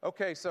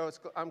Okay, so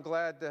I'm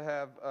glad to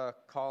have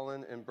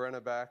Colin and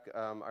Brenna back.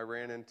 I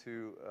ran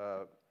into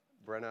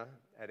Brenna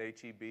at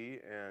HEB,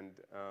 and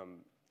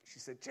she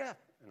said, Jeff.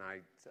 And I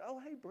said, oh,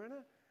 hey,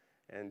 Brenna.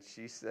 And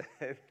she said,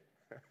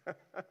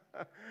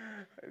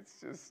 it's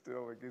just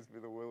still, it gives me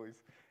the willies.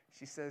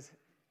 She says,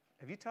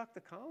 have you talked to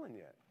Colin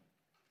yet?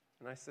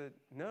 And I said,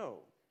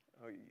 no.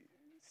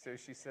 So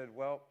she said,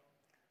 well,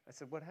 I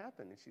said, what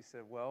happened? And she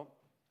said, well,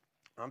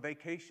 on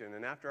vacation.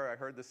 And after I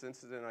heard this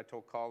incident, I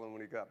told Colin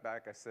when he got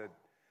back, I said,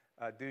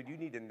 dude, you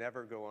need to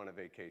never go on a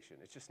vacation.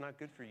 It's just not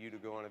good for you to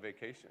go on a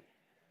vacation.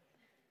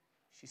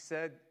 She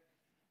said,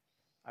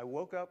 I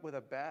woke up with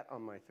a bat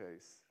on my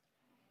face.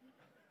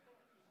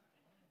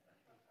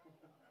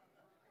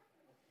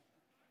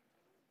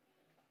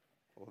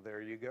 Well,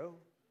 there you go.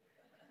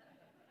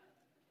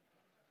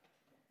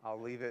 I'll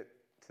leave it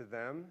to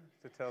them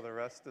to tell the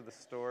rest of the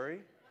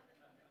story.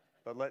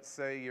 But let's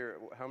say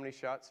how many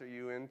shots are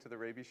you into the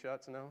rabies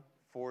shots now?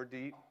 4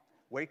 deep.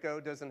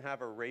 Waco doesn't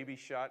have a rabies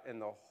shot in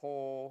the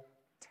whole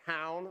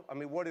town. I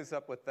mean, what is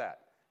up with that?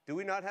 Do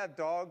we not have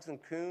dogs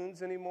and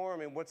coons anymore? I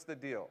mean, what's the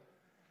deal?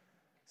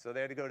 So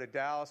they had to go to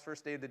Dallas.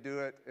 First they had to do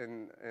it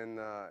in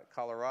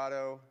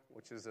Colorado,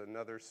 which is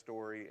another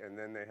story. And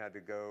then they had to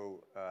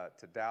go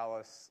to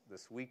Dallas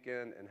this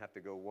weekend and have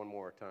to go one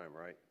more time,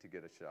 right, to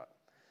get a shot.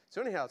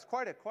 So anyhow, it's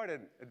quite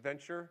an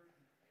adventure.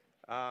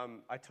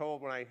 I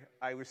told when I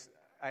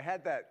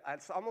had that,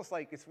 it's almost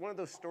like it's one of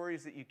those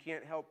stories that you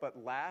can't help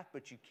but laugh,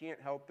 but you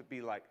can't help but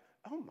be like,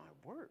 oh, my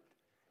word,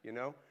 you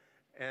know?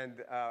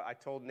 And I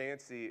told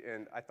Nancy,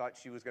 and I thought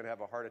she was going to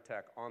have a heart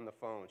attack on the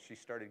phone. She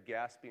started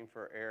gasping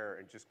for air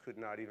and just could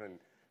not even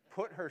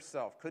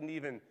couldn't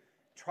even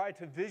try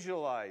to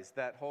visualize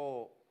that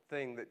whole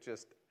thing that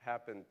just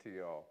happened to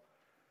y'all.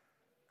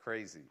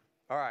 Crazy.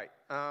 All right.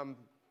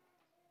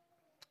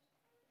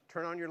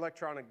 Turn on your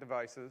electronic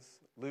devices,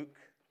 Luke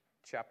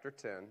chapter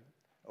 10.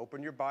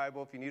 Open your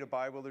Bible. If you need a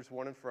Bible, there's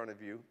one in front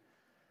of you.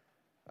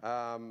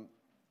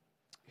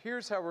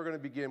 Here's how we're going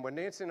to begin. When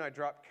Nancy and I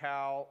dropped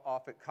Cal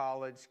off at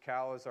college,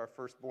 Cal is our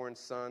firstborn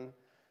son.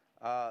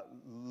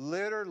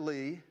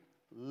 Literally,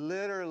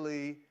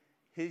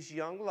 his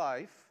young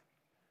life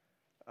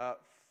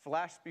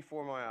flashed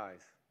before my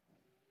eyes.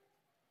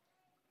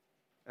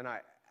 And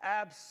I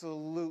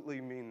absolutely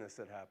mean this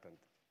had happened.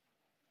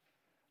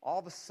 All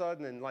of a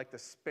sudden, in like the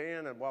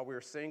span of while we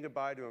were saying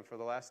goodbye to him for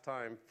the last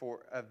time,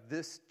 for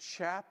this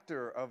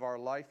chapter of our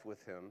life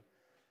with him,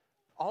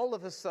 all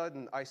of a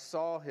sudden I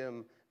saw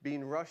him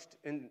being rushed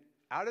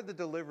out of the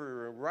delivery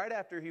room right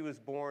after he was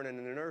born, and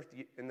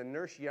the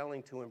nurse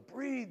yelling to him,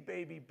 breathe,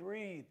 baby,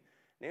 breathe.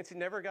 Nancy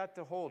never got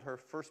to hold her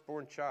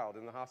firstborn child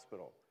in the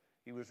hospital.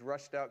 He was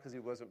rushed out because he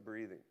wasn't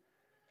breathing.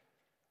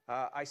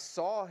 I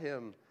saw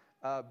him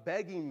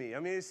begging me. I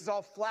mean, this is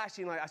all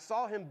flashing light. I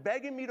saw him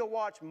begging me to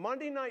watch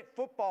Monday Night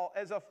Football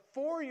as a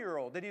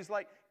 4-year-old. That he's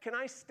like, can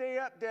I stay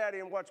up, Daddy,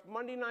 and watch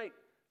Monday Night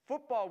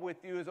Football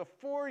with you as a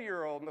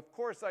 4-year-old? And of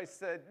course I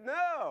said,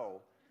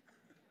 no.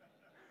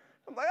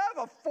 I'm like, I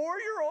have a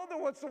 4-year-old that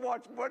wants to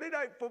watch Monday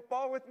Night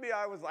Football with me?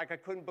 I was like, I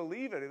couldn't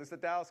believe it. It was the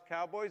Dallas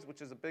Cowboys,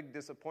 which is a big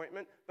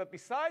disappointment. But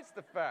besides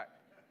the fact,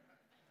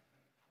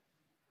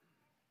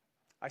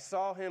 I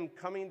saw him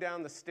coming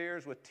down the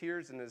stairs with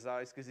tears in his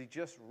eyes because he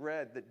just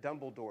read that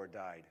Dumbledore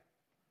died.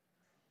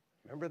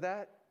 Remember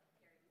that?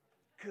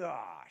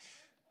 Gosh.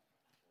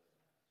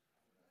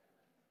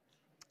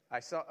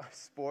 I saw,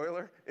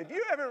 spoiler, if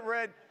you haven't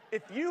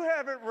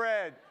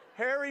read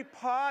Harry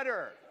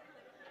Potter,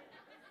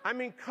 I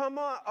mean, come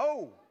on.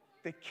 Oh,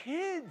 the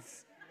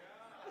kids.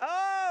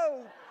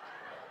 Oh.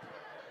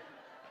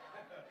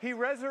 He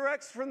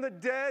resurrects from the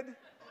dead.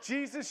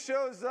 Jesus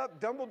shows up.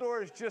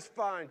 Dumbledore is just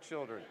fine,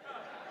 children.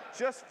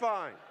 Just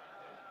fine.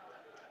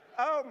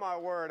 Oh, my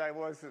word, I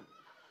wasn't.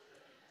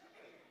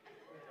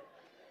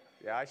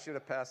 Yeah, I should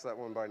have passed that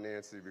one by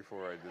Nancy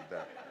before I did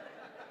that.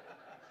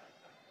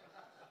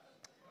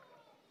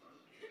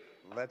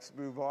 Let's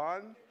move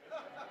on.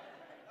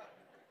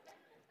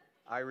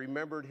 I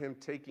remembered him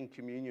taking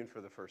communion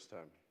for the first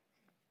time.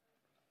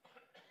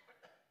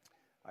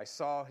 I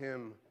saw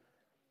him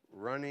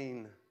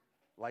running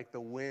like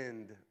the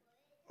wind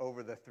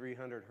over the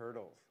 300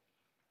 hurdles.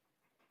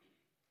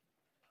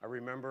 I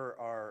remember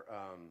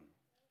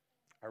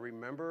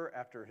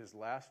after his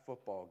last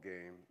football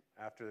game,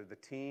 after the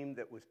team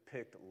that was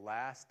picked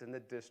last in the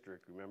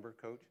district, remember,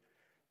 Coach?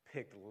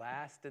 Picked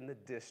last in the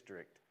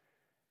district,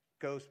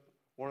 goes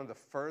one of the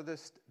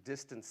furthest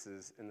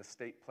distances in the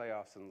state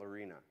playoffs in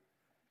Lorena.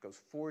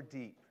 Goes 4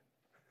 deep.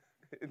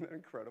 Isn't that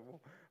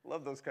incredible?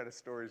 Love those kind of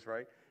stories,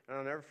 right? And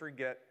I'll never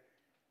forget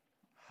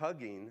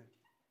hugging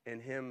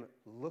and him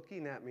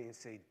looking at me and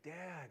say,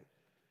 Dad,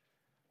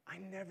 I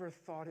never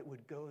thought it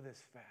would go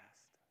this fast.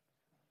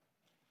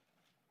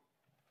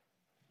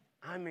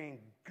 I mean,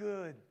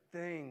 good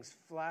things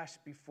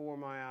flashed before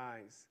my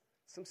eyes.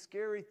 Some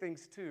scary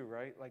things too,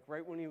 right? Like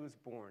right when he was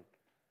born.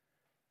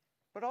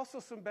 But also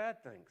some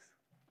bad things,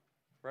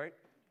 right?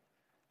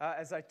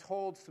 As I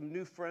told some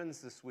new friends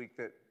this week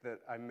that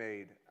I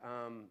made,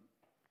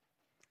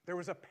 there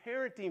was a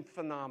parenting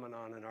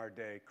phenomenon in our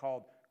day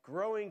called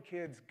growing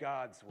kids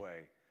God's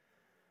way.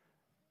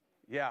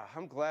 Yeah,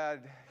 I'm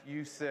glad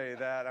you say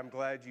that. I'm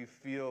glad you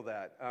feel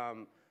that.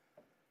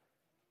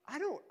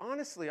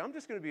 Honestly, I'm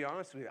just going to be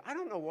honest with you. I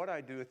don't know what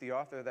I'd do if the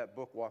author of that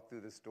book walked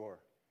through this door.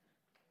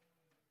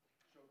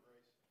 Show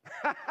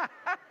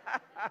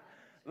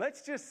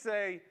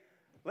grace.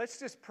 Let's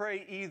just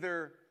pray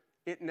either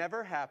it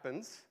never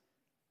happens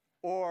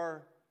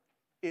or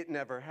it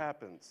never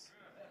happens.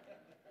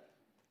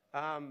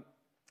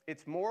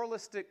 It's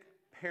moralistic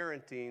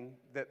parenting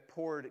that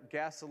poured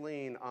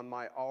gasoline on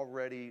my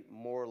already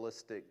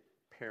moralistic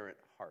parent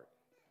heart.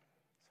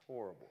 It's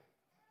horrible.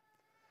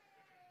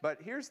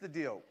 But here's the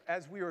deal.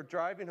 As we were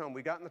driving home,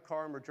 we got in the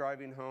car and we're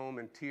driving home,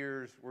 and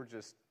tears were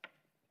just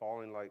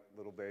falling like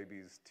little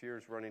babies,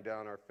 tears running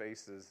down our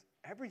faces.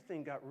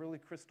 Everything got really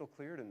crystal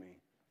clear to me.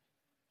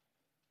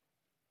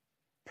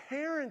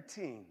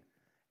 Parenting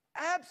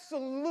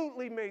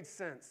absolutely made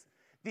sense.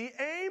 The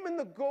aim and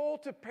the goal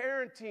to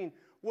parenting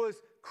was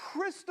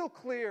crystal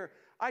clear.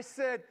 I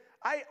said,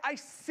 I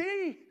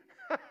see.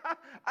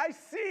 I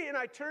see. And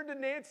I turned to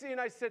Nancy and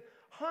I said,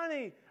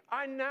 honey,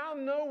 I now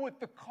know what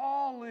the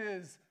call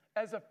is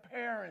as a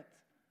parent.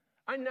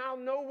 I now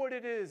know what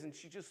it is. And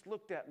she just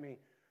looked at me.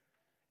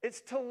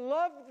 It's to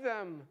love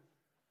them.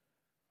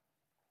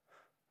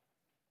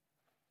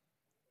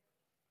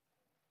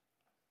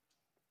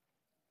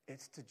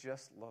 It's to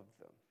just love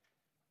them.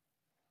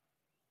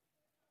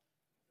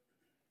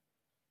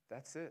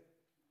 That's it.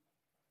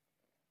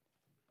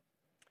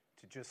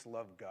 To just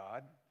love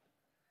God.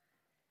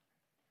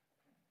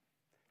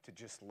 To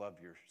just love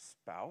your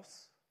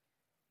spouse.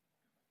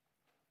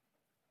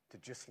 To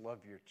just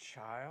love your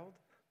child.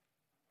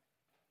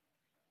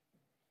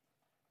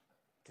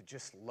 To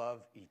just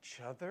love each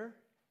other.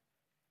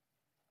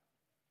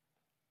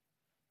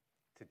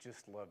 To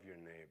just love your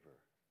neighbor.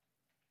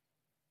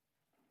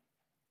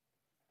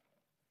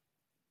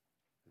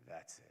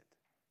 That's it.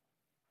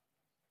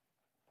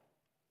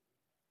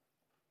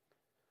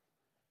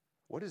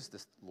 What is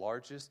the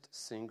largest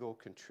single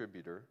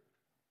contributor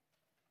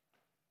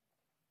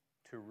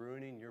to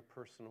ruining your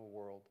personal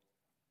world,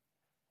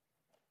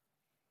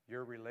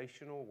 your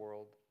relational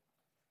world,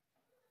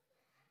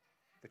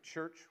 the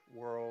church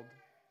world,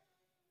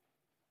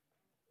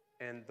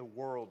 and the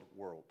world?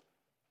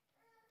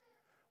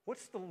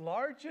 What's the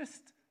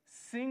largest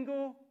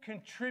single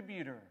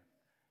contributor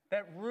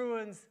that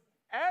ruins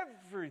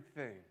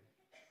everything?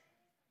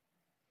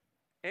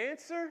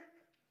 Answer?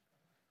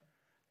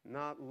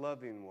 Not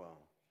loving well.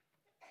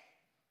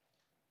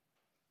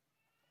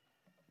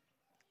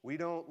 We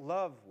don't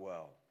love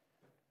well.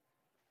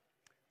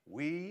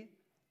 We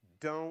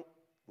don't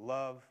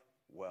love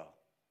well.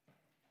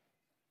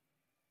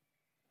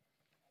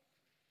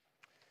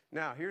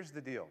 Now, here's the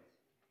deal.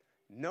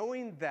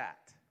 Knowing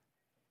that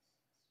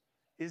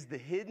is the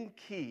hidden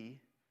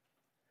key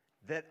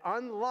that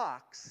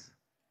unlocks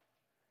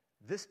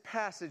this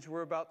passage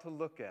we're about to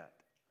look at.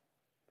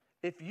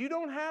 If you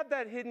don't have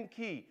that hidden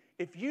key,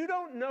 if you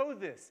don't know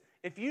this,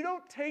 if you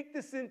don't take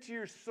this into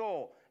your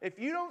soul, if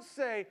you don't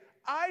say,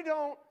 I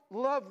don't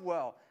love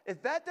well,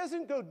 if that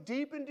doesn't go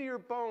deep into your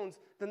bones,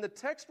 then the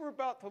text we're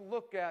about to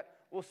look at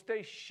will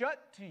stay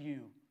shut to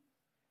you.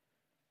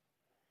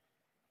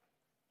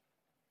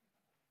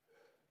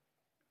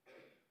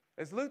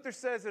 As Luther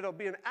says, it'll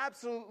be an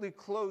absolutely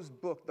closed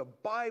book. The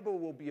Bible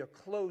will be a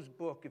closed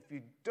book if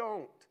you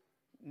don't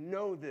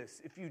know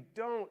this, if you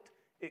don't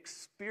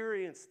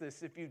experience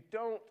this, if you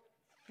don't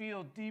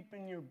feel deep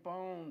in your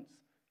bones,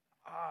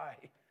 I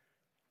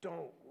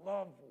don't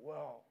love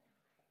well.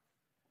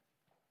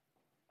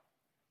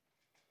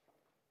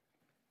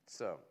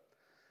 So,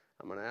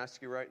 I'm going to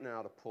ask you right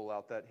now to pull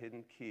out that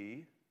hidden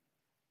key.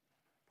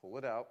 Pull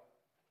it out.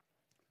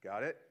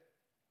 Got it?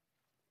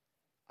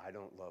 I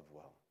don't love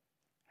well.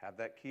 Have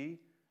that key?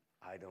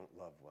 I don't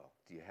love well.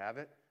 Do you have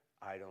it?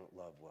 I don't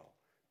love well.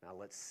 Now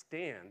let's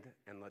stand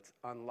and let's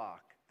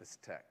unlock this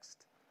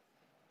text.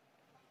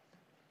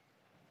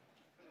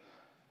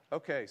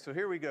 Okay, so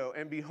here we go.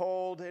 And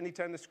behold,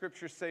 anytime the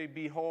scriptures say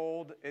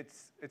behold,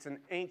 it's an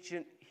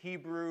ancient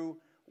Hebrew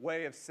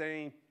way of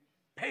saying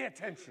pay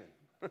attention,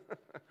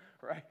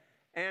 right?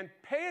 And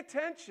pay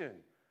attention.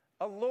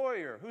 A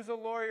lawyer, who's a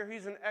lawyer?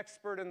 He's an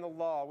expert in the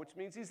law, which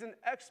means he's an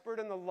expert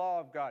in the law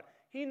of God.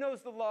 He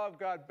knows the law of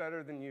God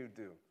better than you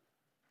do.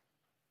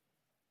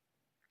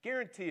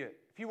 Guarantee it.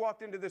 If he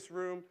walked into this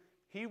room,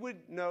 he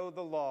would know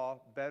the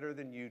law better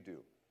than you do.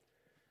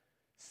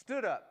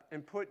 Stood up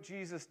and put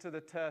Jesus to the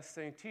test,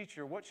 saying,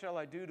 Teacher, what shall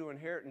I do to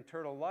inherit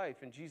eternal life?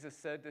 And Jesus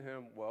said to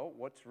him, well,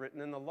 what's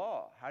written in the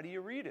law? How do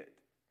you read it?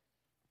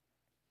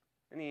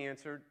 And he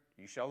answered,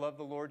 you shall love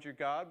the Lord your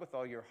God with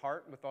all your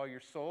heart, and with all your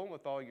soul, and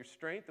with all your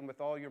strength, and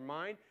with all your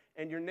mind,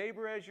 and your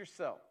neighbor as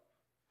yourself.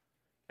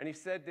 And he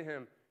said to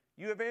him,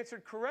 you have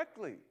answered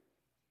correctly.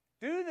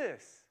 Do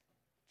this,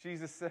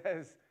 Jesus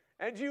says,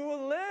 and you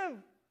will live.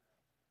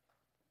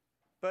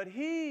 But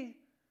he,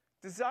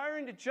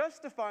 desiring to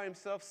justify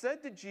himself,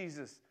 said to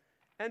Jesus,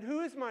 and who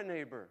is my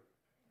neighbor?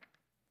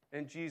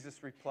 And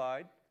Jesus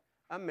replied,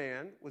 a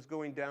man was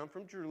going down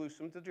from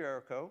Jerusalem to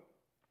Jericho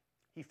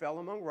He fell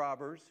among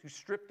robbers who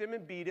stripped him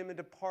and beat him and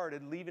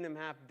departed, leaving him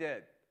half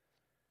dead.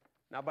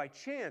 Now, by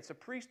chance, a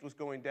priest was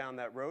going down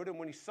that road, and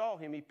when he saw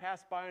him, he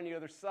passed by on the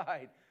other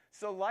side.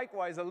 So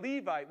likewise, a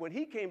Levite, when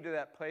he came to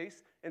that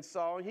place and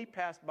saw him, he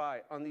passed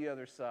by on the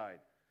other side.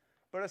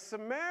 But a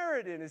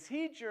Samaritan, as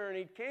he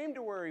journeyed, came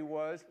to where he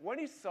was. When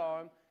he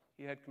saw him,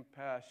 he had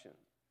compassion.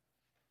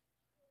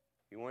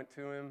 He went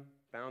to him,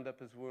 bound up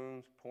his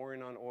wounds,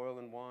 pouring on oil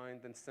and wine,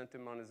 then sent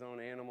him on his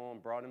own animal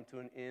and brought him to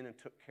an inn and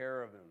took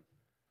care of him.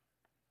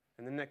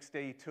 And the next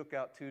day he took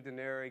out 2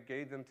 denarii,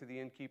 gave them to the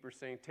innkeeper,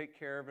 saying, "Take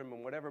care of him,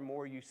 and whatever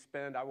more you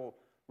spend, I will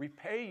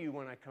repay you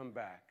when I come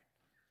back."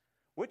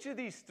 Which of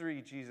these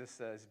 3, Jesus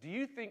says, do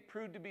you think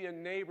proved to be a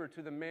neighbor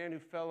to the man who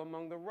fell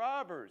among the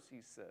robbers?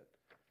 He said.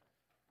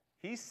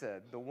 He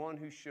said, the one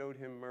who showed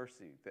him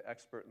mercy, the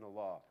expert in the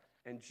law.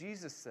 And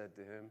Jesus said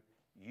to him,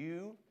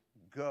 you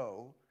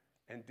go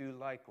and do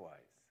likewise.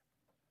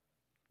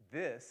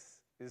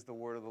 This is the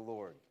word of the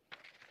Lord.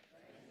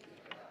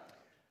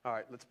 All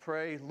right, let's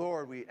pray.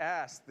 Lord, we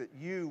ask that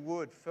you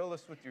would fill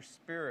us with your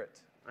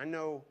Spirit. I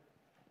know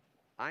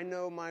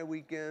my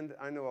weekend.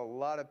 I know a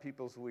lot of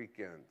people's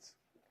weekends.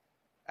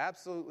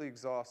 Absolutely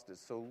exhausted.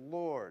 So,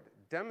 Lord,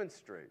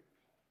 demonstrate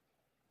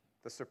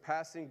the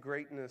surpassing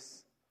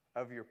greatness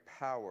of your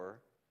power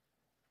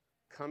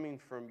coming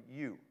from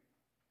you.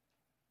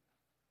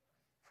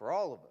 For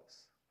all of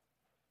us,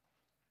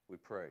 we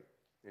pray.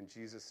 In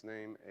Jesus'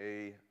 name,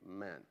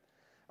 amen.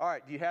 All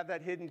right, do you have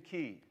that hidden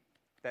key?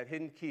 That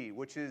hidden key,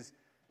 which is,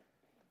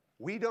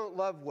 we don't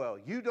love well.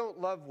 You don't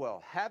love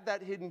well. Have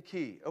that hidden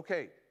key.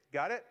 Okay,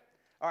 got it?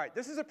 All right,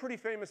 this is a pretty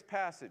famous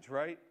passage,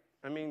 right?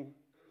 I mean,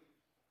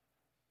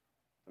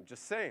 I'm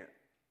just saying.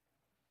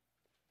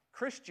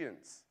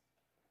 Christians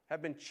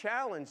have been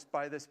challenged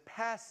by this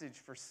passage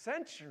for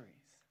centuries.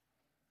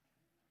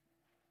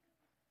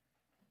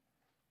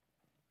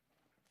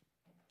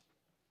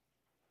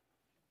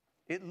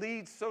 It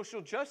leads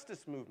social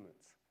justice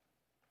movements.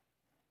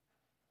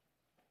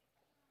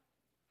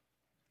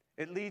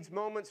 It leads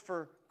moments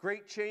for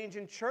great change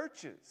in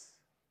churches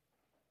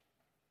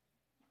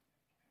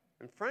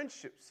and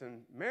friendships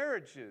and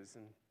marriages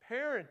and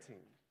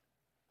parenting.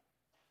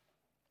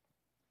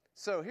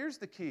 So here's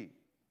the key.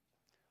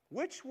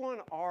 Which one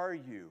are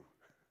you?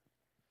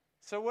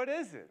 So what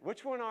is it?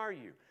 Which one are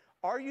you?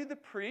 Are you the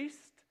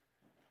priest?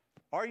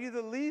 Are you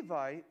the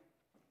Levite?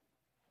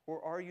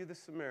 Or are you the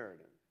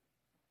Samaritan?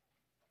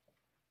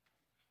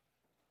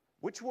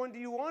 Which one do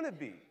you want to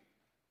be?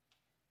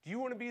 Do you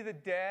want to be the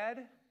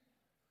dad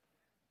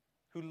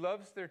who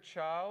loves their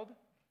child,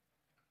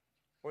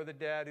 or the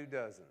dad who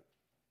doesn't?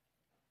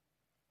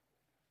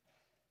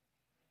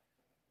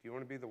 Do you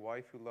want to be the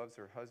wife who loves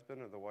her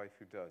husband, or the wife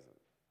who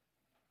doesn't?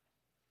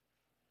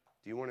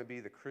 Do you want to be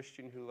the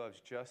Christian who loves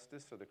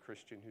justice, or the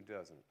Christian who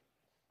doesn't?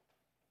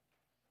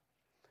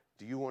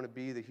 Do you want to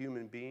be the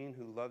human being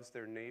who loves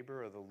their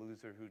neighbor, or the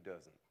loser who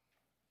doesn't?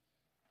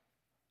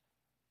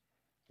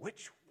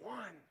 Which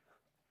one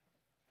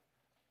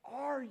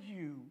are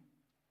you?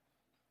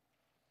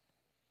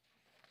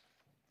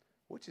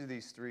 Which of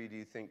these 3 do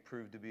you think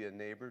proved to be a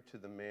neighbor to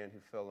the man who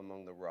fell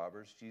among the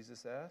robbers?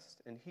 Jesus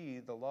asked. And he,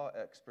 the law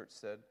expert,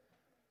 said,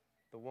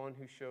 the one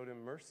who showed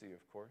him mercy,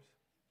 of course.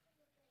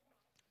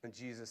 And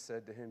Jesus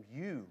said to him,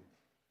 you.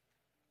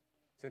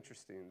 It's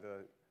interesting.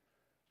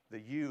 The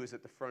you is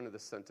at the front of the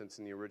sentence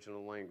in the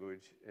original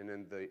language, and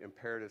then the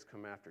imperatives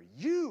come after.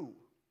 You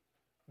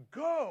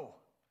go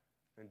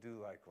and do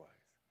likewise.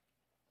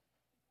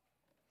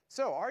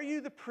 So, are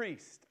you the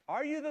priest?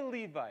 Are you the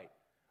Levite?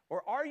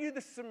 Or are you the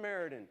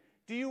Samaritan?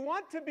 Do you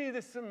want to be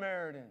the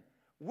Samaritan?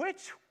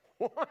 Which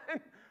one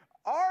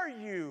are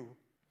you?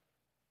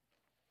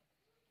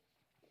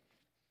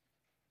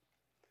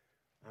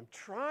 I'm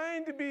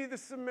trying to be the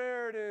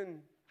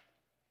Samaritan,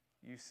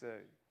 you say.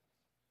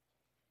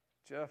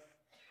 Jeff,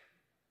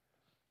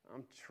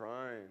 I'm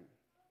trying.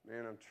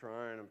 Man, I'm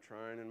trying. I'm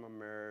trying in my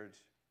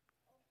marriage.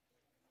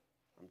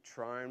 I'm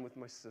trying with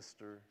my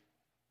sister.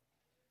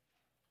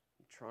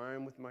 I'm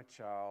trying with my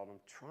child. I'm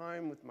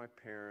trying with my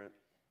parent.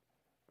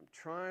 I'm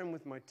trying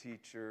with my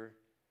teacher.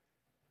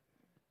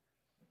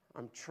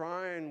 I'm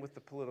trying with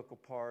the political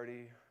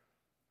party.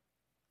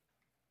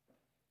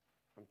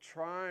 I'm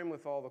trying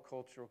with all the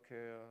cultural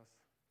chaos.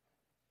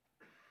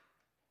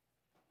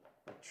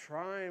 I'm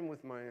trying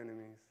with my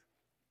enemies.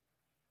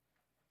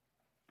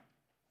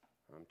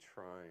 I'm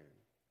trying.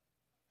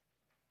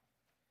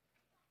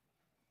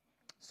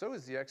 So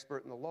is the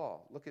expert in the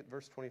law. Look at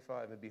verse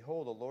 25. And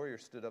behold, a lawyer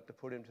stood up to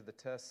put him to the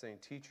test, saying,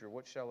 Teacher,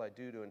 what shall I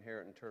do to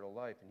inherit eternal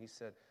life? And he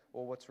said,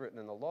 well, what's written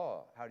in the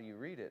law? How do you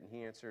read it? And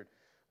he answered,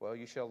 well,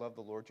 you shall love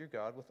the Lord your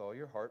God with all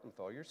your heart, and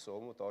with all your soul,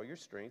 and with all your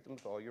strength, and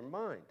with all your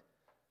mind.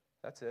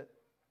 That's it.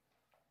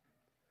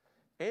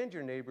 And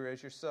your neighbor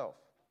as yourself.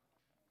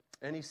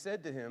 And he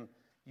said to him,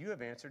 you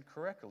have answered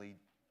correctly.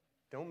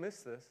 Don't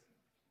miss this.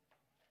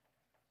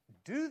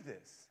 Do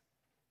this,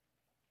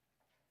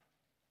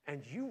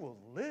 and you will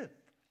live.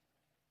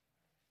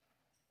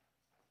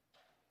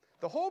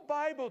 The whole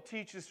Bible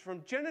teaches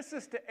from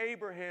Genesis to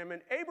Abraham,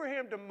 and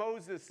Abraham to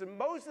Moses, and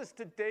Moses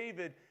to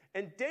David,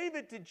 And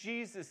David to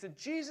Jesus, and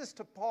Jesus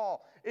to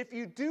Paul. If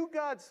you do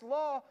God's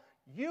law,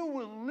 you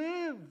will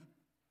live.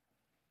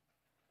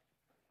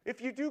 If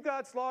you do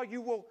God's law,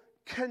 you will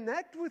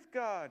connect with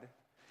God.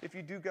 If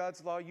you do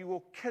God's law, you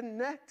will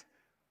connect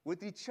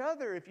with each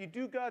other. If you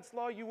do God's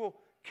law, you will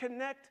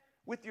connect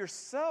with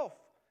yourself.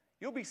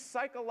 You'll be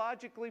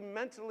psychologically,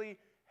 mentally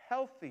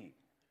healthy.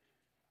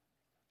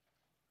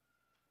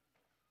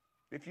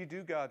 If you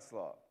do God's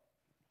law,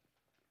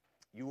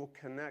 you will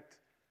connect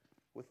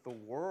with the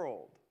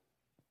world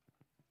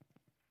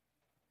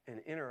and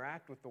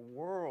interact with the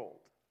world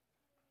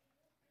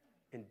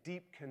in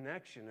deep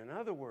connection. In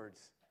other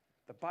words,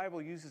 the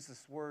Bible uses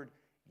this word,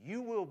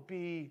 you will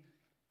be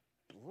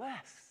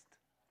blessed.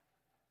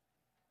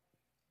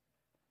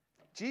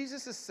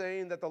 Jesus is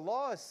saying that the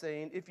law is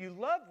saying, if you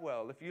love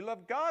well, if you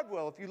love God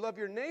well, if you love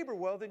your neighbor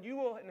well, then you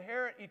will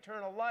inherit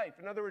eternal life.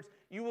 In other words,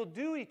 you will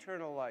do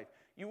eternal life.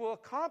 You will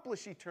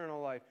accomplish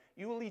eternal life.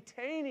 You will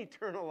attain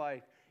eternal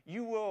life.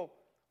 You will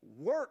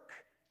work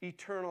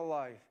eternal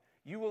life.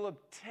 You will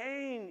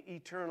obtain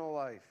eternal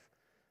life.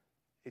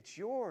 It's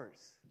yours.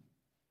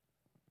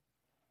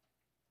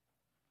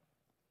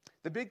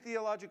 The big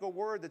theological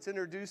word that's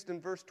introduced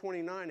in verse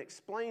 29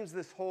 explains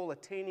this whole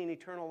attaining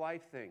eternal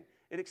life thing.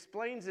 It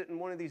explains it in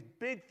one of these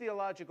big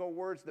theological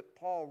words that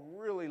Paul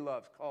really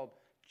loves called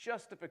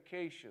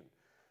justification.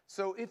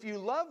 So if you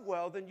love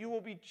well, then you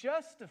will be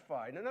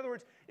justified. In other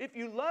words, if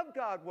you love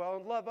God well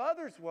and love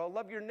others well,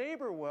 love your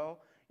neighbor well,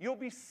 you'll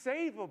be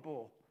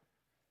savable.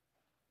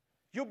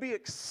 You'll be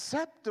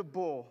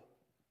acceptable.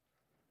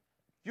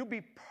 You'll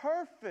be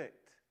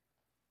perfect.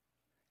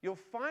 You'll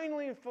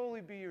finally and fully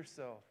be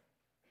yourself.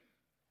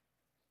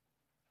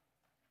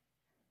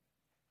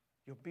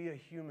 You'll be a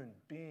human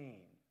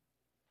being,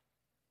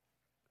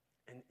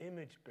 an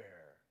image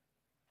bearer.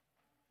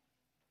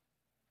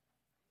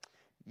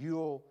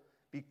 You'll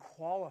be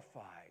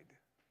qualified.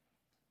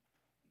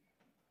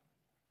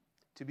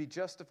 To be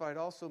justified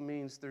also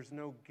means there's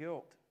no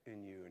guilt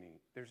in you.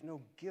 There's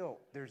no guilt.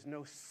 There's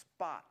no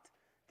spot.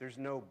 There's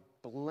no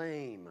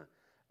blame.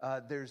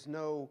 There's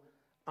no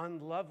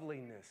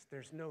unloveliness.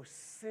 There's no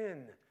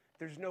sin.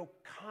 There's no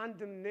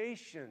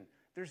condemnation.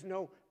 There's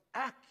no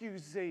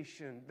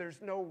accusation.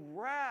 There's no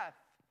wrath.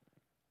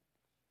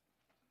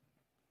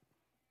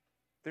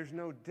 There's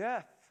no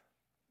death.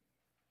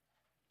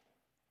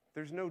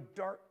 There's no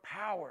dark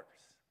powers.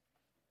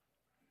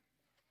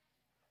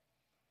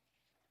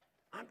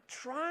 I'm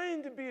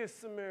trying to be a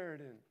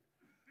Samaritan,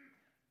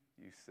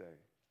 you say.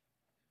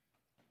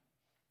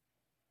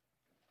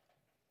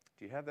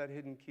 Do you have that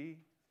hidden key?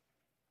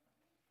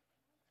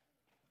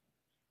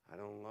 I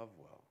don't love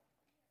well.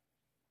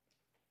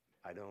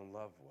 I don't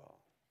love well.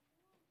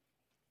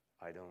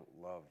 I don't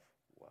love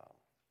well.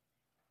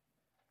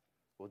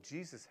 Well,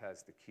 Jesus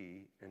has the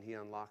key, and he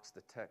unlocks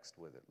the text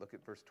with it. Look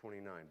at verse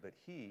 29. But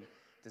he,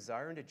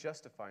 desiring to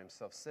justify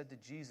himself, said to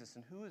Jesus,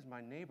 and who is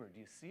my neighbor?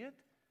 Do you see it?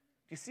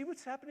 Do you see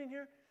what's happening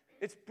here?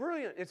 It's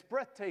brilliant. It's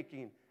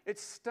breathtaking.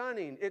 It's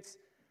stunning. It's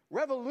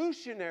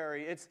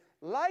revolutionary. It's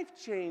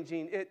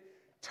life-changing. It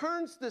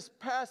turns this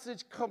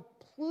passage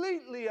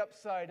completely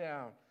upside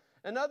down.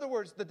 In other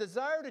words, the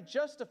desire to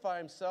justify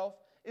himself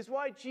is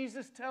why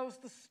Jesus tells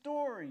the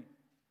story.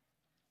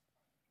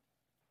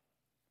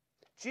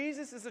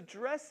 Jesus is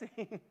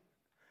addressing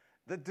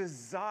the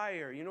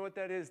desire. You know what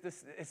that is?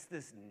 It's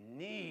this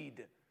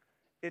need.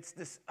 It's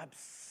this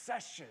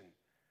obsession.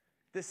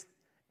 This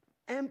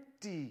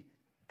empty,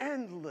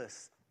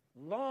 endless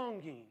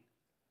longing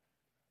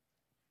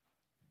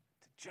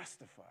to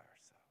justify ourselves.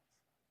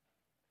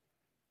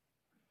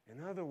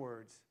 In other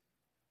words,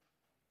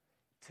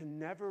 to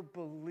never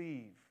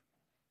believe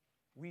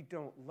we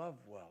don't love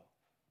well.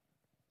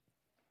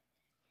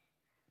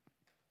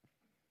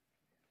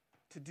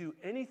 To do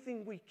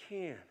anything we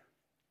can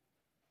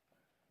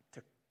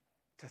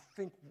to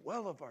think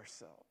well of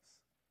ourselves,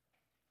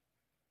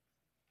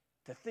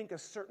 to think a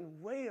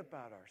certain way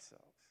about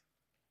ourselves,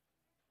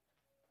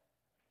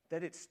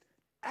 that it's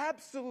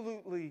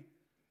absolutely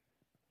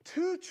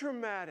too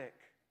traumatic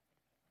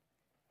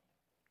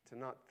to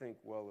not think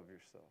well of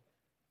yourself,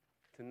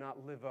 to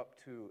not live up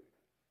to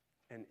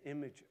an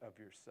image of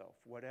yourself,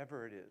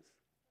 whatever it is.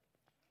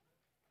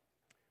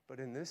 But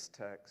in this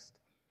text,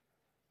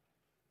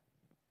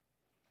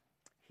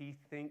 he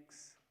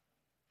thinks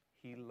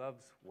he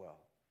loves well.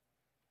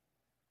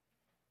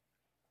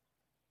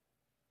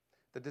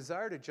 The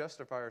desire to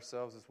justify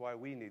ourselves is why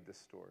we need this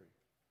story.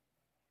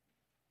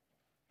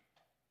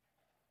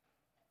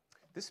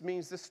 This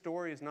means this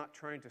story is not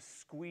trying to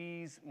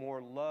squeeze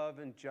more love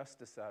and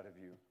justice out of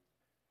you.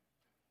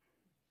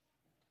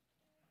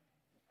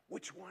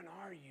 Which one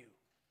are you?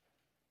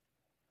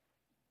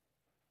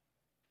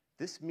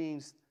 This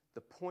means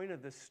the point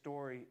of this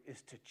story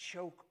is to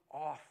choke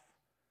off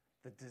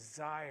the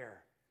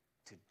desire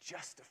to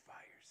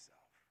justify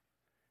yourself,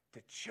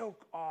 to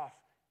choke off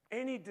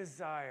any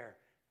desire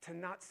to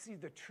not see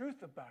the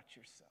truth about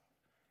yourself,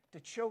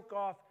 to choke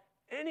off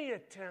any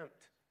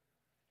attempt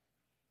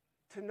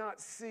to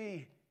not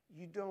see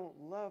you don't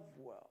love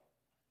well.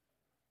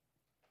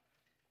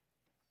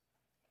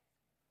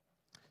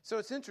 So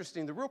it's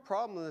interesting. The real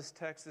problem of this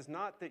text is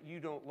not that you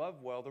don't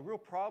love well. The real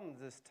problem of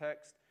this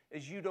text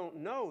is you don't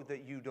know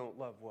that you don't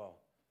love well.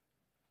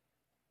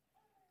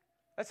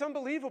 That's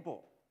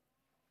unbelievable.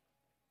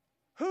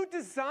 Who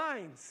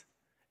designs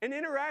an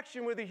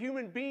interaction with a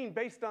human being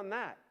based on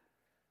that?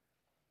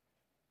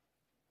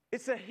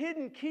 It's a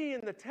hidden key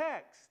in the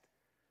text.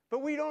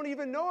 But we don't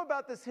even know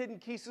about this hidden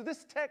key, so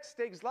this text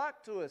stays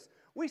locked to us.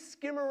 We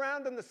skim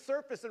around on the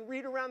surface and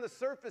read around the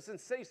surface and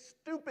say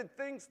stupid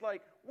things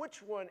like,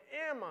 which one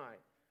am I?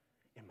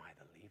 Am I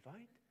the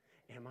Levite?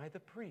 Am I the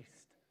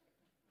priest?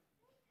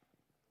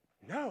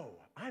 No,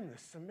 I'm the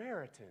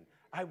Samaritan.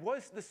 I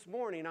was this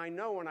morning, I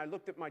know, when I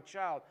looked at my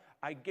child,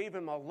 I gave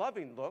him a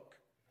loving look.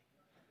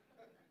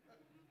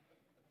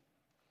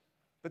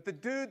 But the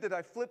dude that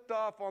I flipped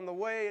off on the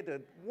way to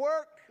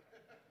work,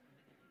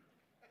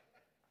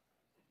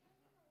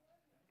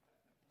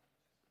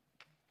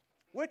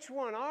 which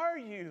one are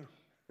you?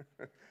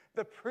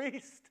 The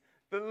priest,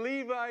 the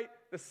Levite,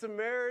 the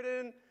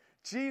Samaritan?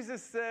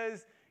 Jesus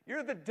says,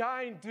 you're the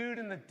dying dude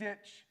in the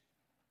ditch.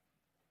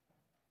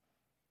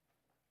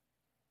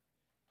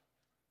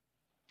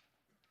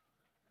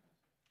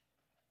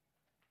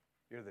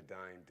 You're the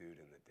dying dude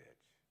in the ditch.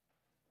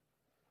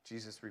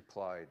 Jesus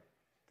replied,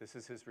 this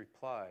is his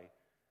reply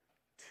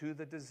to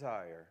the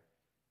desire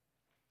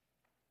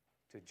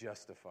to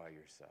justify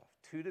yourself,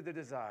 to the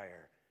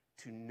desire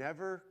to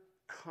never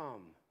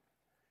come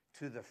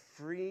to the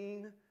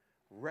freeing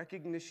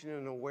recognition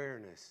and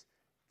awareness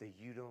that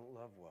you don't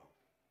love well.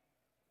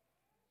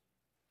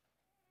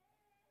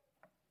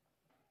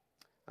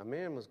 A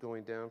man was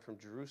going down from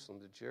Jerusalem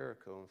to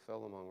Jericho and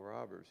fell among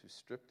robbers who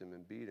stripped him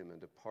and beat him and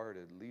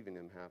departed, leaving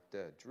him half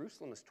dead.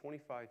 Jerusalem is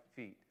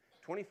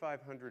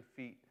 2,500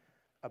 feet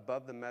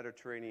above the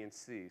Mediterranean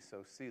Sea,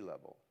 so sea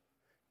level.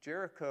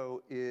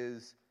 Jericho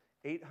is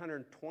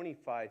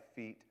 825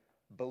 feet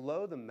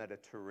below the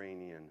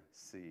Mediterranean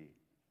Sea,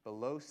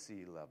 below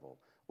sea level.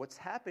 What's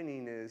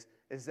happening is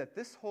that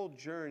this whole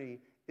journey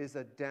is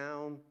a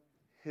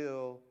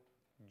downhill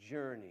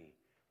journey.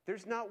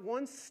 There's not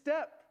one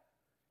step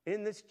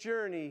in this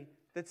journey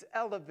that's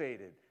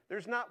elevated.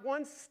 There's not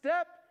one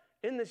step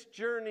in this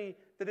journey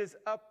that is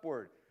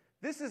upward.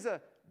 This is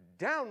a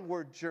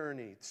downward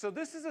journey. So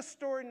this is a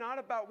story not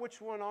about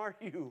which one are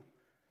you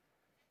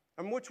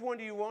and which one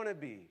do you want to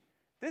be.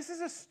 This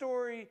is a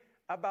story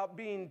about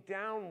being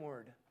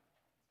downward.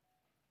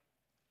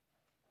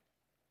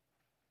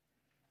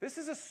 This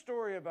is a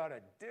story about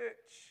a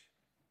ditch.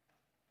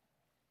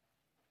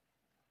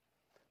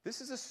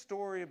 This is a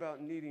story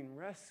about needing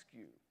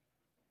rescue.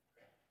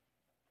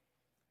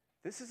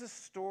 This is a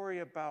story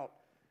about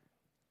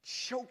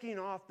choking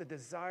off the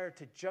desire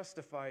to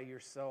justify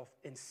yourself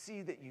and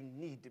see that you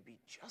need to be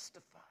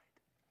justified.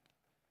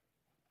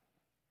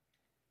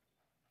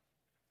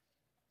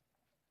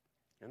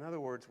 In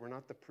other words, we're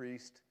not the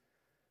priest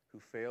who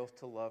fails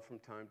to love from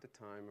time to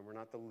time, and we're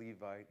not the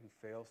Levite who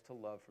fails to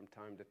love from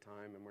time to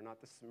time, and we're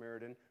not the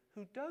Samaritan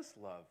who does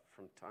love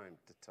from time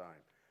to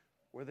time.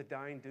 We're the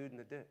dying dude in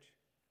the ditch.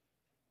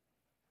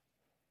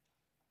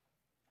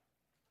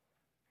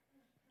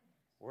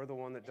 We're the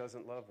one that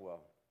doesn't love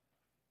well.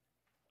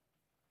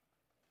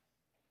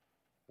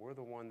 We're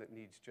the one that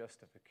needs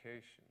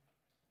justification.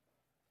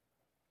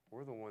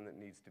 We're the one that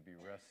needs to be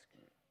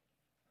rescued.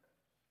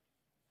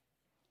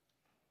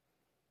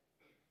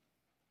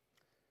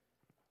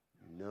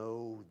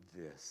 Know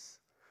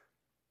this.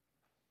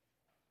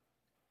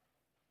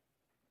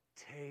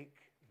 Take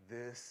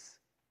this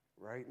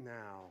right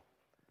now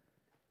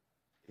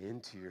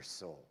into your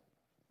soul.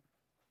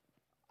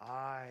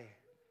 I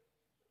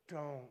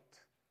don't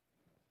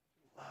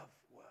love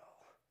well.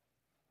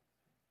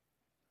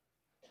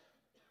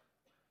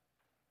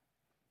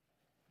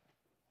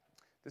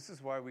 This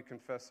is why we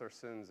confess our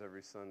sins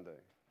every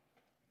Sunday.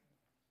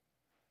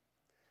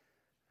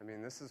 I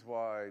mean, this is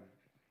why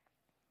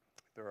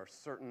there are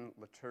certain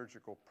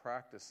liturgical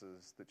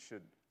practices that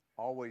should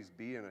always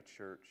be in a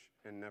church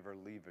and never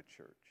leave a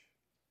church.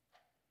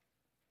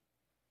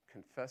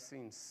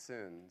 Confessing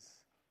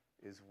sins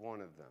is one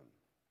of them.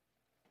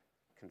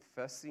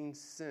 Confessing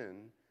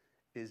sin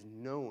is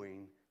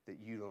knowing that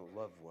you don't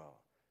love well.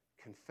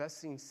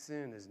 Confessing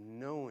sin is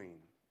knowing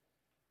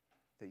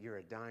that you're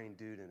a dying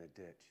dude in a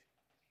ditch.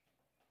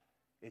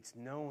 It's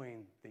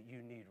knowing that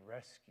you need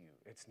rescue.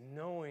 It's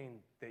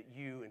knowing that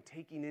you, and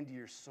taking into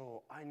your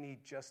soul, I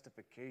need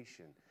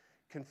justification.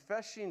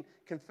 Confessing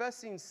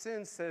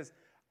sin says,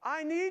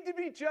 I need to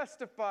be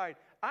justified.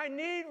 I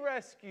need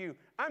rescue.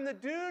 I'm the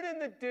dude in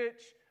the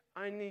ditch.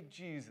 I need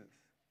Jesus.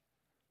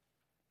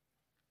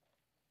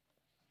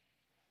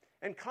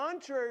 And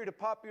contrary to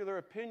popular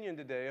opinion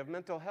today of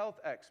mental health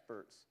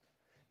experts,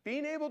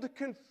 being able to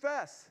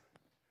confess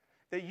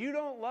that you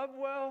don't love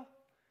well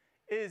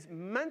is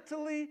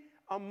mentally,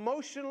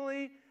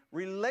 emotionally,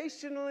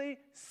 relationally,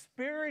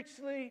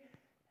 spiritually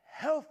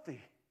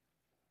healthy.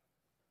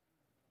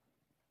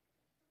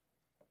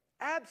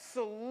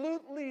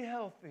 Absolutely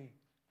healthy.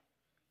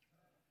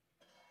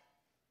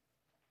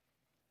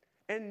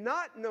 And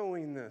not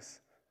knowing this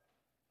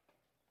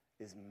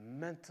is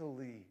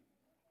mentally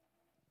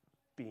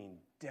being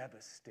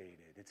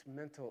devastated. It's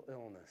mental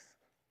illness.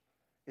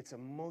 It's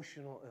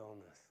emotional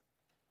illness.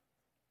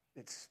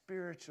 It's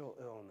spiritual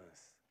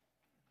illness.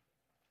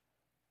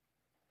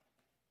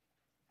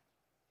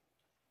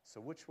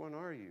 So which one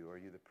are you? Are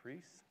you the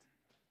priest?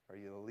 Are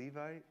you the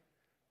Levite?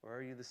 Or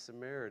are you the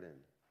Samaritan?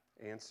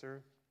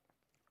 Answer,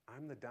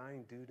 I'm the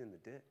dying dude in the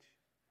ditch.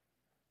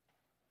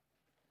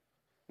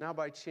 Now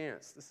by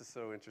chance, this is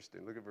so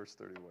interesting. Look at verse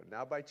 31.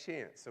 Now by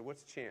chance. So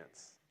what's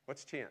chance?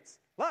 What's chance?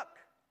 Luck.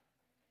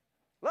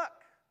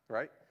 Luck,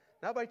 right?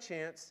 Now by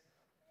chance,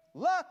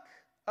 luck,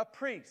 a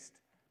priest.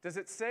 Does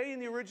it say in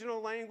the original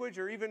language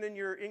or even in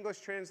your English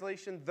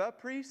translation, the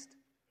priest?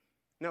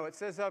 No, it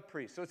says a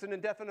priest. So it's an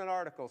indefinite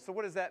article. So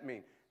what does that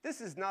mean?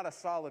 This is not a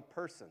solid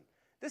person.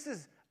 This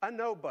is a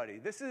nobody.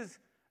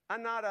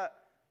 It's not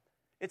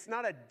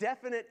a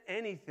definite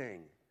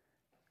anything.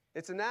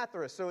 It's an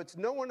atheros, so it's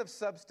no one of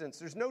substance.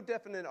 There's no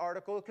definite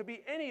article. It could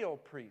be any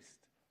old priest.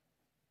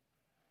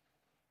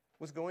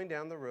 Was going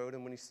down the road,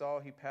 and when he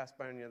saw, he passed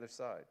by on the other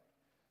side.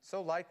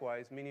 So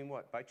likewise, meaning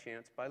what? By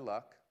chance, by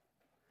luck.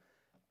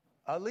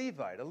 A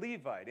Levite,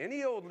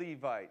 any old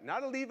Levite,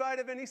 not a Levite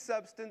of any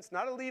substance,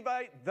 not a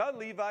Levite, the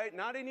Levite,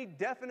 not any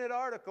definite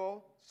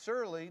article,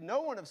 surely,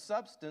 no one of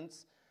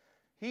substance.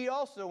 He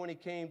also, when he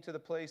came to the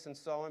place and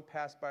saw him,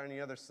 passed by on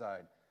the other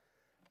side.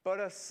 But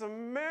a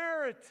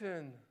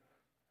Samaritan.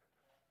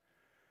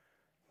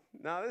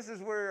 Now, this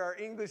is where our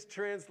English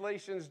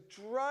translations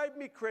drive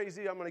me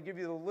crazy. I'm going to give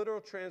you the literal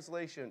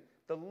translation.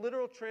 The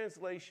literal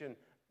translation,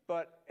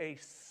 but a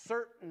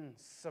certain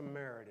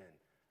Samaritan,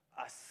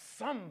 a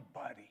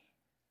somebody,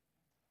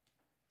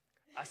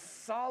 a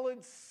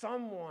solid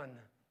someone,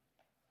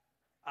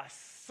 a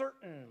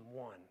certain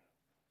one.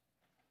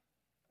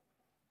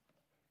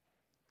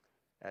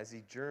 As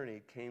he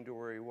journeyed, came to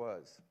where he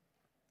was.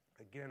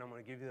 Again, I'm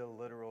going to give you the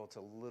literal. It's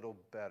a little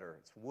better.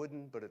 It's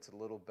wooden, but it's a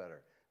little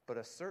better. But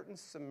a certain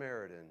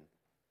Samaritan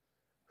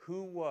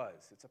who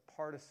was, it's a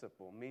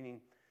participle,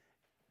 meaning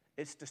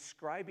it's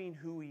describing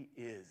who he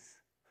is.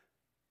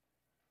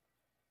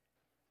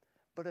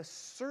 But a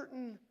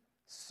certain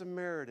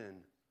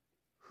Samaritan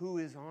who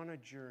is on a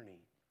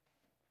journey.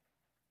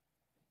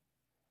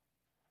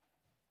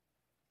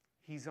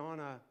 He's on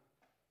a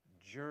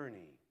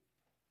journey.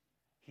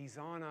 He's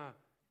on a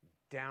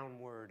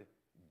downward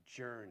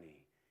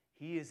journey.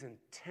 He is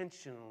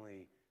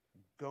intentionally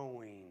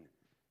going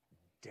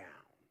down.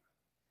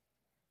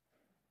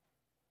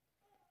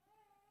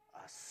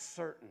 A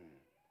certain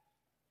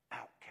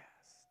outcast.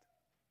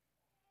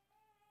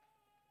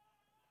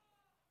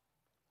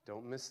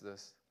 Don't miss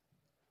this.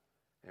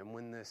 And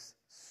when this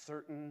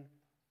certain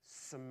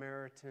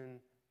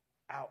Samaritan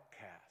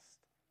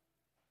outcast,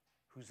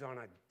 who's on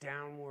a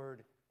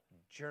downward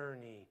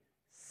journey,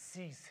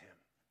 sees him,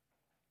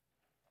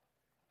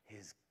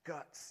 his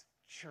guts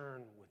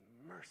churn with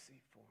mercy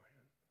for him.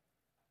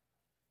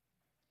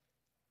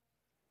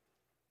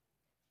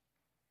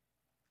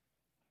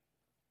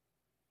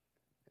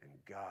 And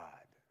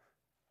God,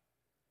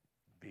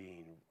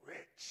 being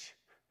rich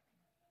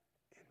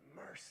in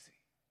mercy,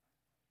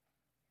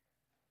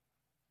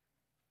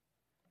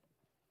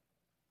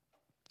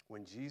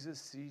 when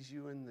Jesus sees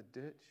you in the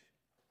ditch,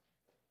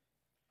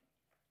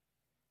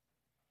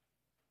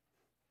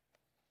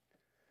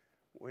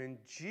 when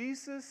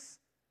Jesus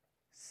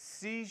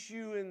sees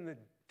you in the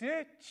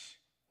ditch,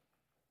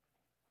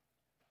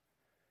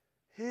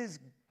 his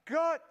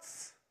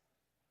guts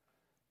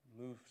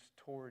moves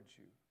towards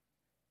you.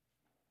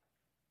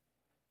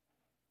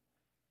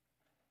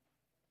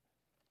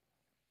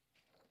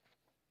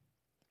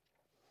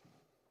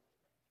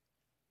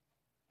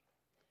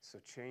 So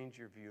change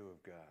your view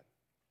of God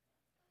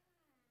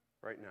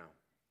right now.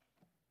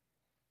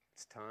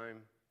 It's time.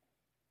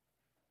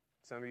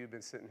 Some of you have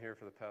been sitting here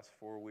for the past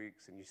 4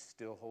 weeks and you're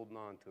still holding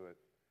on to it,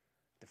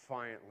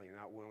 defiantly,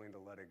 not willing to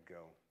let it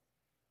go.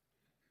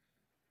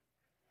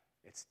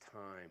 It's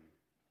time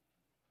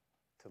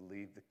to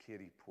leave the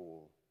kiddie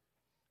pool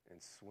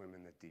and swim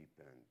in the deep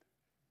end.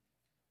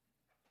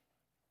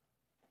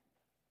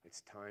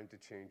 It's time to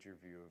change your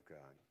view of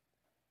God.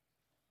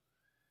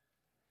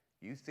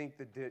 You think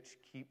the ditch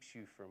keeps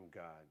you from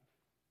God.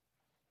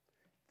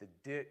 The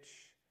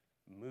ditch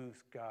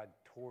moves God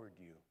toward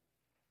you.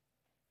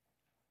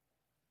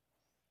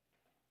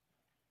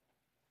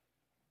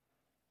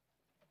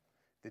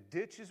 The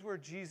ditch is where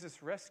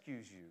Jesus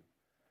rescues you.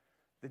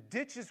 The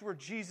ditch is where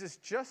Jesus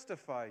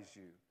justifies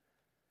you.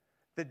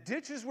 The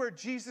ditch is where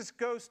Jesus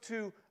goes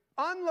to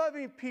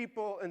unloving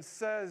people and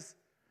says,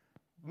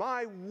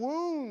 "My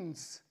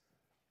wounds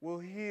will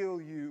heal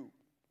you."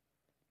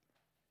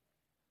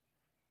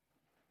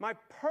 My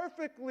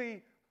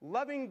perfectly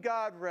loving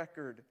God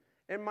record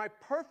and my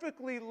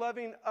perfectly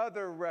loving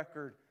other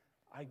record,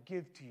 I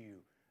give to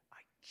you. I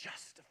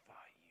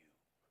justify you.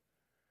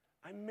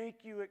 I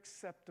make you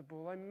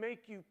acceptable. I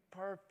make you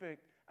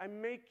perfect. I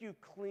make you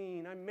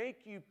clean. I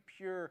make you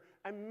pure.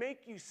 I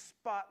make you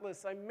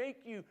spotless. I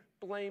make you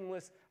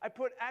blameless. I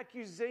put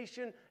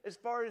accusation as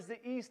far as the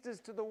east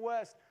is to the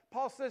west.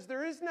 Paul says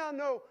there is now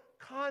no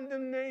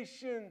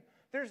condemnation.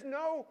 There's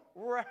no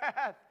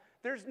wrath.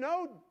 There's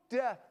no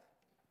death.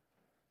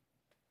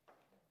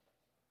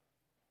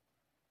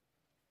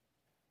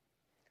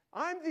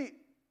 I'm the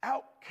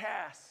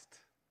outcast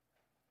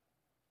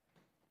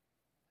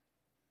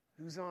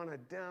who's on a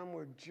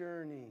downward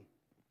journey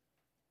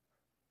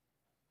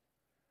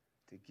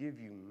to give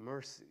you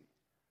mercy.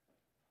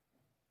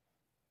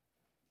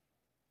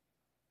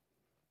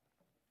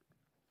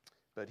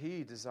 But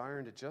he,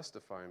 desiring to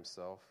justify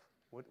himself,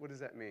 what does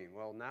that mean?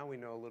 Well, now we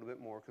know a little bit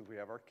more because we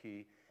have our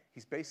key.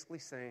 He's basically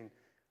saying,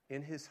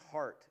 in his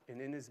heart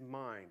and in his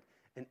mind,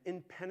 an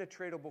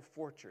impenetrable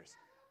fortress.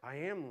 I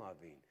am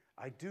loving.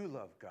 I do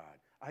love God.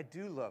 I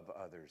do love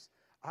others.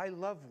 I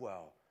love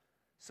well.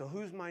 So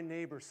who's my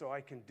neighbor so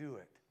I can do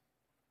it?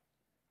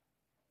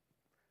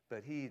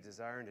 But he,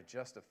 desiring to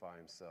justify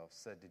himself,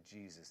 said to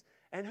Jesus,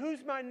 and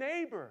who's my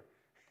neighbor?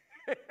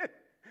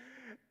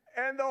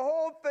 And the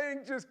whole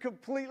thing just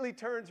completely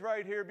turns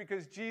right here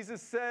because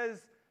Jesus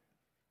says,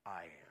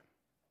 I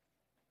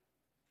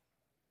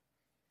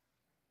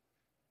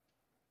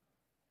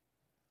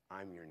am.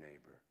 I'm your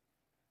neighbor.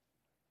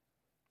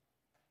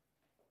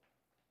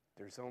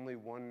 There's only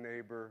one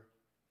neighbor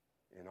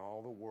in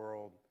all the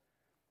world,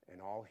 in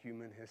all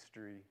human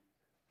history,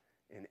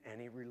 in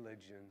any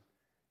religion,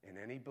 in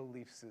any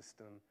belief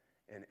system,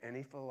 in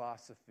any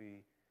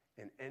philosophy,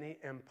 in any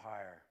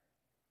empire.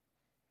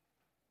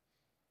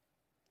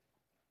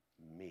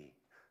 Me,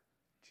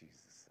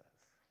 Jesus says.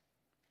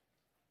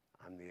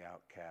 I'm the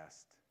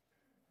outcast.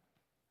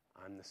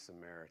 I'm the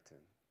Samaritan.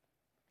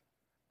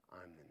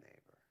 I'm the neighbor.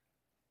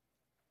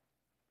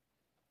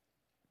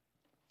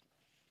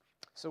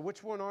 So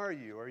which one are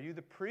you? Are you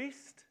the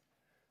priest?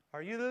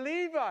 Are you the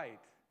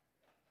Levite?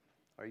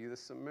 Are you the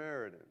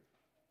Samaritan?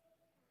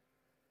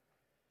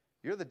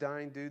 You're the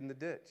dying dude in the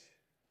ditch.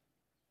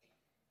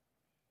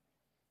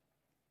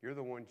 You're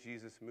the one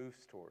Jesus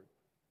moves toward.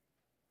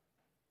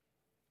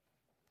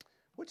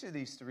 Which of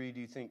these three do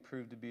you think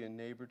proved to be a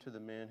neighbor to the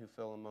man who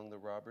fell among the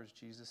robbers,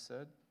 Jesus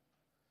said?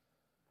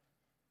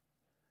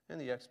 And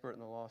the expert in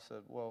the law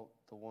said, well,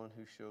 the one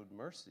who showed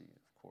mercy,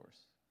 of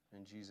course.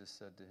 And Jesus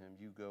said to him,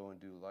 you go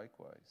and do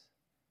likewise.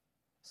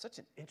 Such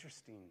an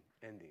interesting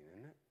ending,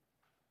 isn't it?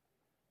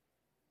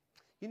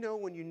 You know,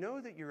 when you know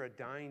that you're a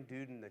dying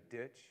dude in the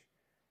ditch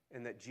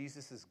and that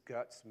Jesus'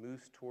 guts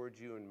moves towards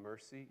you in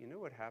mercy, you know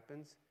what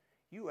happens?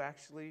 You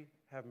actually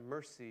have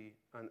mercy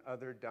on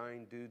other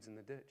dying dudes in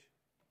the ditch.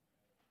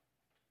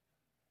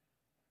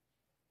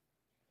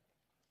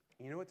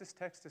 You know what this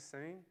text is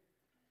saying?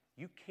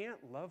 You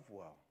can't love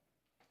well.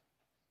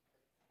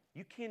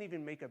 You can't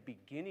even make a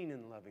beginning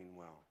in loving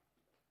well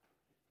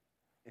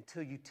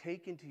until you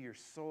take into your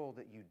soul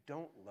that you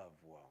don't love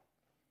well.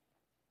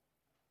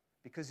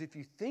 Because if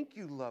you think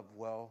you love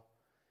well,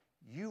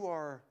 you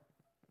are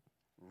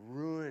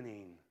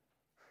ruining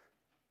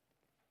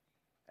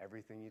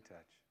everything you touch.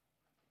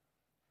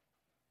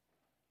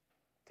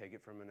 Take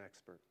it from an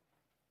expert.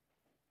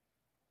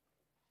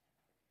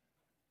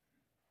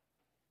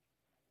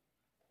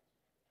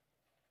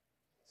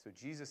 So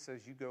Jesus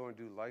says you go and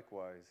do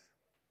likewise,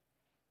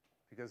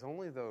 because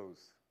only those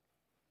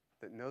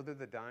that know they're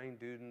the dying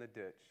dude in the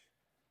ditch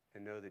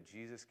and know that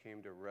Jesus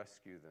came to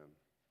rescue them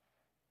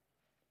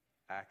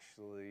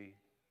actually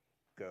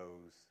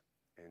goes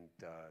and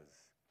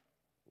does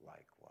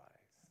likewise.